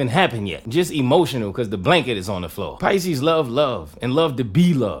even happened yet. Just emotional because the blanket is on the floor. Pisces love and love to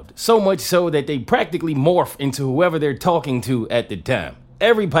be loved. So much so that they practically morph into whoever they're talking to at the time.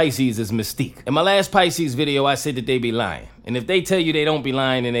 Every Pisces is mystique. In my last Pisces video, I said that they be lying. And if they tell you they don't be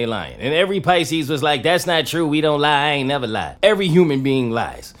lying, then they lying. And every Pisces was like, that's not true, we don't lie, I ain't never lied. Every human being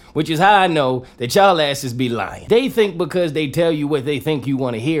lies. Which is how I know that y'all asses be lying. They think because they tell you what they think you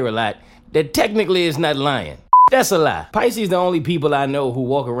want to hear a lot, that technically is not lying. That's a lie. Pisces the only people I know who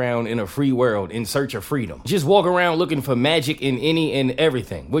walk around in a free world in search of freedom. Just walk around looking for magic in any and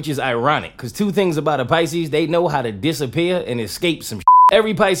everything, which is ironic. Because two things about a Pisces, they know how to disappear and escape some shit.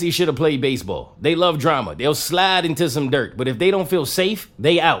 Every Pisces should have played baseball. They love drama. They'll slide into some dirt. But if they don't feel safe,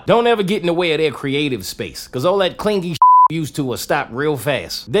 they out. Don't ever get in the way of their creative space. Because all that clingy shit used to will stop real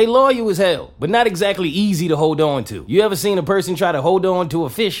fast. They loyal as hell, but not exactly easy to hold on to. You ever seen a person try to hold on to a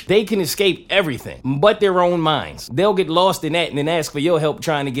fish? They can escape everything, but their own minds. They'll get lost in that and then ask for your help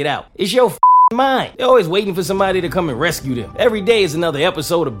trying to get out. It's your mind. They're always waiting for somebody to come and rescue them. Every day is another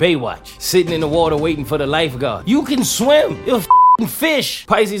episode of Baywatch. Sitting in the water waiting for the lifeguard. You can swim. You're fish.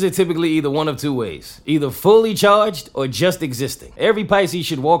 Pisces are typically either one of two ways. Either fully charged or just existing. Every Pisces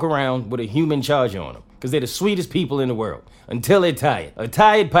should walk around with a human charger on them. Because they're the sweetest people in the world. Until they're tired. A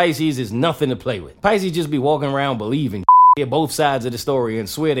tired Pisces is nothing to play with. Pisces just be walking around believing hear both sides of the story and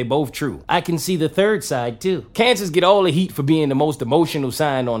swear they both true. I can see the third side too. Cancers get all the heat for being the most emotional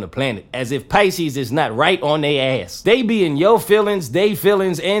sign on the planet, as if Pisces is not right on their ass. They be in your feelings, they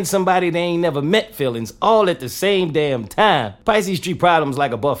feelings, and somebody they ain't never met feelings, all at the same damn time. Pisces treat problems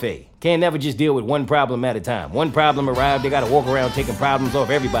like a buffet. Can't never just deal with one problem at a time. One problem arrived, they gotta walk around taking problems off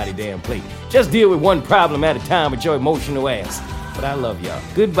everybody's damn plate. Just deal with one problem at a time with your emotional ass. But I love y'all.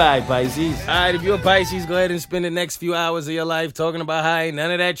 Goodbye, Pisces. All right, if you're a Pisces, go ahead and spend the next few hours of your life talking about how ain't none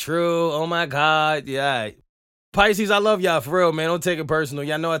of that true. Oh my God. Yeah, all right. Pisces, I love y'all for real, man. Don't take it personal.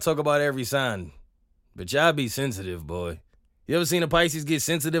 Y'all know I talk about every sign. But y'all be sensitive, boy. You ever seen a Pisces get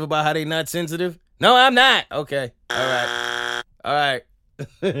sensitive about how they not sensitive? No, I'm not. Okay. All right. All right.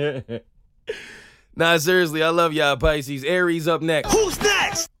 Nah, seriously, I love y'all, Pisces. Aries up next. Who's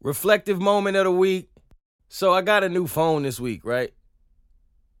next? Reflective moment of the week. So I got a new phone this week, right?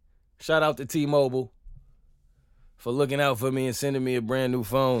 Shout out to T-Mobile for looking out for me and sending me a brand new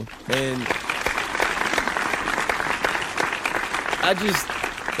phone. And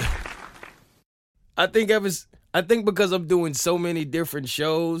I think because I'm doing so many different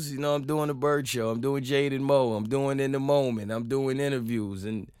shows, you know, I'm doing the Bird Show, I'm doing Jade and Mo, I'm doing In the Moment, I'm doing interviews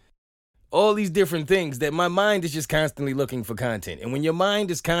and all these different things, that my mind is just constantly looking for content. And when your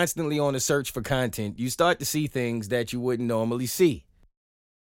mind is constantly on a search for content, you start to see things that you wouldn't normally see.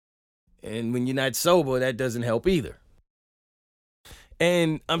 And when you're not sober, that doesn't help either.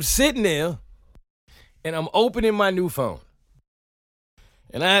 And I'm sitting there and I'm opening my new phone.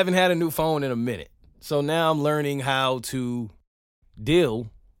 And I haven't had a new phone in a minute. So now I'm learning how to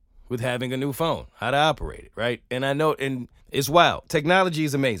deal with having a new phone, how to operate it, right? And I know, and it's wild. Technology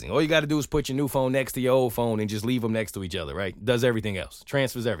is amazing. All you got to do is put your new phone next to your old phone and just leave them next to each other, right? Does everything else.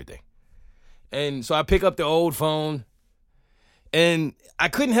 Transfers everything. And so I pick up the old phone, and I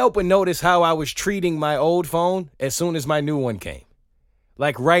couldn't help but notice how I was treating my old phone as soon as my new one came.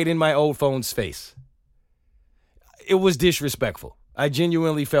 Like right in my old phone's face. It was disrespectful. I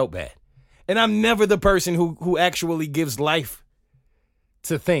genuinely felt bad. And I'm never the person who actually gives life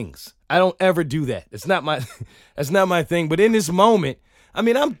to things. I don't ever do that. That's not my thing. But in this moment, I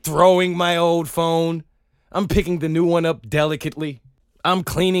mean, I'm throwing my old phone. I'm picking the new one up delicately. I'm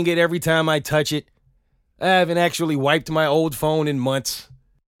cleaning it every time I touch it. I haven't actually wiped my old phone in months.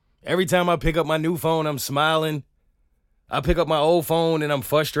 Every time I pick up my new phone, I'm smiling. I pick up my old phone and I'm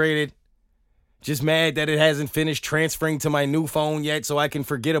frustrated. Just mad that it hasn't finished transferring to my new phone yet so I can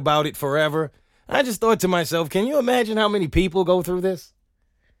forget about it forever. I just thought to myself, can you imagine how many people go through this?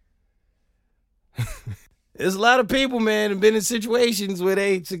 There's a lot of people, man, have been in situations where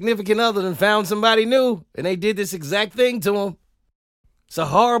they significant other than found somebody new and they did this exact thing to them. It's a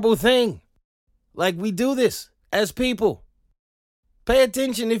horrible thing. Like, we do this as people. Pay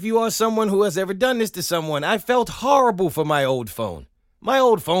attention if you are someone who has ever done this to someone. I felt horrible for my old phone. My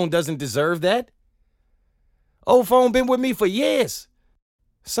old phone doesn't deserve that. Old phone been with me for years.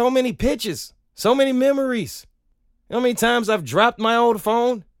 So many pictures, so many memories. You know how many times I've dropped my old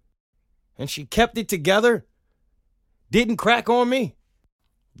phone and she kept it together? Didn't crack on me.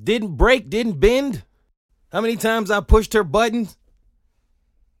 Didn't break, didn't bend. How many times I pushed her buttons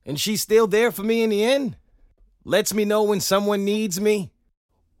and she's still there for me in the end? Lets me know when someone needs me.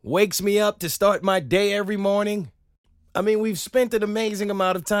 Wakes me up to start my day every morning. I mean, we've spent an amazing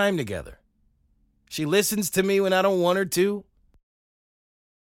amount of time together. She listens to me when I don't want her to.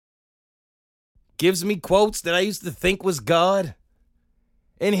 Gives me quotes that I used to think was God.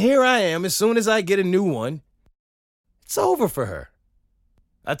 And here I am, as soon as I get a new one, it's over for her.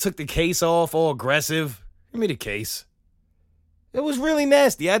 I took the case off, all aggressive. Give me the case. It was really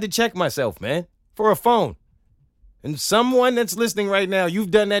nasty. I had to check myself, man, for a phone. And someone that's listening right now,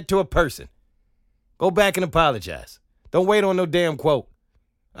 you've done that to a person. Go back and apologize. Don't wait on no damn quote.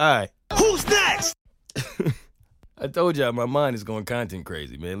 All right. Who's next? I told y'all my mind is going content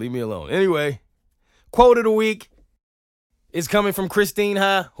crazy, man. Leave me alone. Anyway, quote of the week is coming from Christine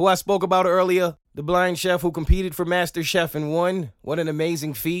Ha, who I spoke about earlier, the blind chef who competed for Master Chef and won. What an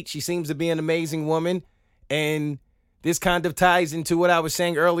amazing feat. She seems to be an amazing woman. And this kind of ties into what I was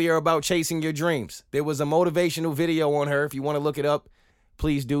saying earlier about chasing your dreams. There was a motivational video on her. If you want to look it up,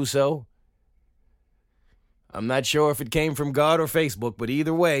 please do so. I'm not sure if it came from God or Facebook, but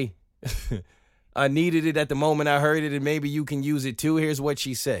either way, I needed it at the moment I heard it, and maybe you can use it too. Here's what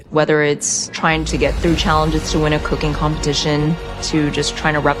she said. Whether it's trying to get through challenges to win a cooking competition, to just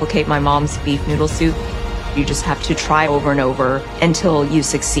trying to replicate my mom's beef noodle soup, you just have to try over and over until you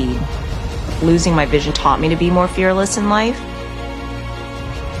succeed. Losing my vision taught me to be more fearless in life.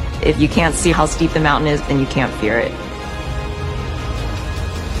 If you can't see how steep the mountain is, then you can't fear it.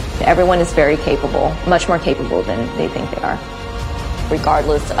 Everyone is very capable, much more capable than they think they are.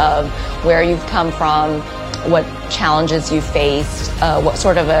 Regardless of where you've come from, what challenges you've faced, what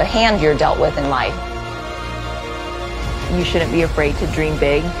sort of a hand you're dealt with in life. You shouldn't be afraid to dream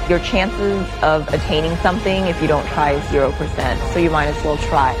big. Your chances of attaining something, if you don't try, is 0%, so you might as well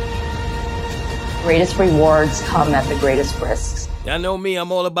try. Greatest rewards come at the greatest risks. Y'all know me,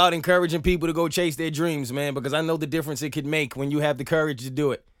 I'm all about encouraging people to go chase their dreams, man, because I know the difference it could make when you have the courage to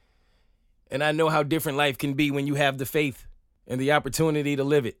do it. And I know how different life can be when you have the faith and the opportunity to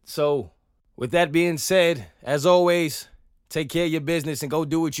live it. So, with that being said, as always, take care of your business and go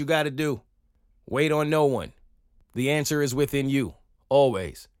do what you got to do. Wait on no one. The answer is within you,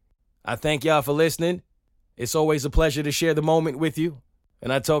 always. I thank y'all for listening. It's always a pleasure to share the moment with you.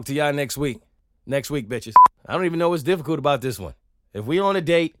 And I talk to y'all next week. Next week, bitches. I don't even know what's difficult about this one. If we on a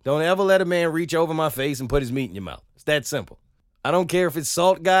date, don't ever let a man reach over my face and put his meat in your mouth. It's that simple. I don't care if it's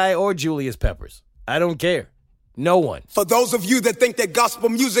Salt Guy or Julius Peppers. I don't care. No one. For those of you that think that gospel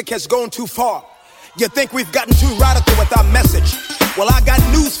music has gone too far, you think we've gotten too radical with our message. Well, I got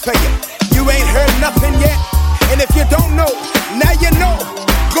news for you. You ain't heard nothing yet. And if you don't know, now you know.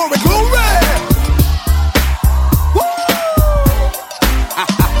 Glory, glory! Woo!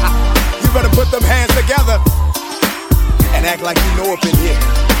 You better put them hands together and act like you know up in here.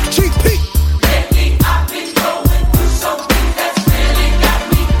 GP! Lately I've been going through something that's really got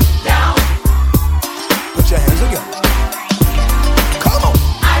me down. Put your hands together. Come on!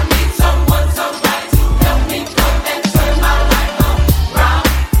 I need someone, somebody to help me come and turn my life around.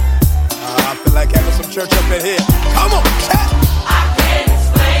 I feel like having some church up in here. Come on, chat!